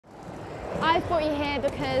I've brought you here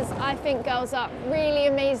because I think girls are really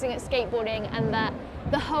amazing at skateboarding and that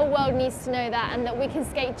the whole world needs to know that, and that we can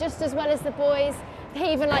skate just as well as the boys.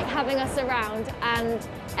 They even like having us around, and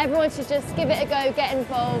everyone should just give it a go, get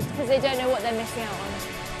involved, because they don't know what they're missing out on.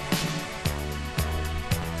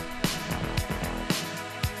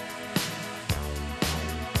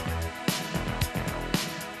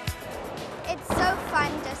 It's so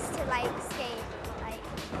fun just to like skate.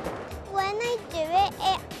 When I do it,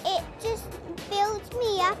 it just builds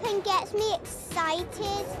me up and gets me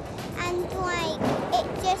excited, and like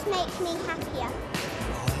it just makes me happier.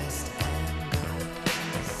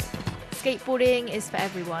 Skateboarding is for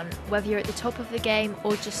everyone, whether you're at the top of the game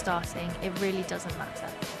or just starting, it really doesn't matter.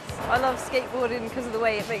 I love skateboarding because of the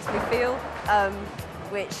way it makes me feel,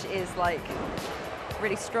 which is like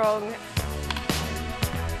really strong.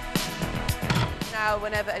 Now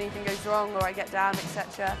whenever anything goes wrong or I get down,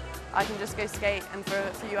 etc., I can just go skate, and for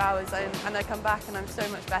a few hours and I come back and I'm so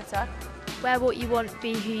much better. Wear what you want,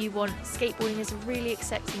 be who you want. Skateboarding is a really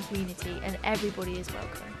accepting community and everybody is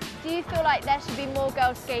welcome. Do you feel like there should be more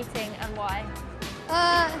girls skating, and why?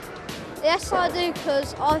 Yes, I do,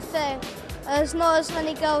 because I think there's not as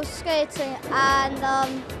many girls skating,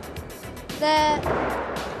 and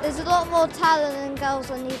there's a lot more talent in girls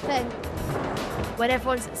than you think. When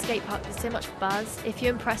everyone's at the skate park, there's so much buzz. If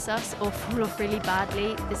you impress us or fall off really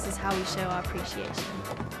badly, this is how we show our appreciation.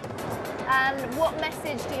 And what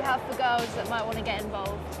message do you have for girls that might want to get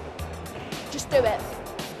involved? Just do it.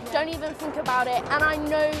 Don't even think about it. And I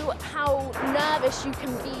know how nervous you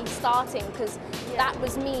can be starting, because that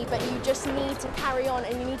was me, but you just need to carry on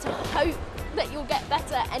and you need to hope that you'll get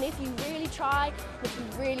better. And if you really try, if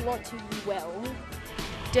you really want to, you will.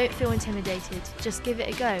 Don't feel intimidated, just give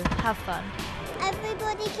it a go, have fun.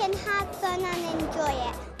 Everybody can have fun and enjoy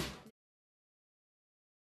it.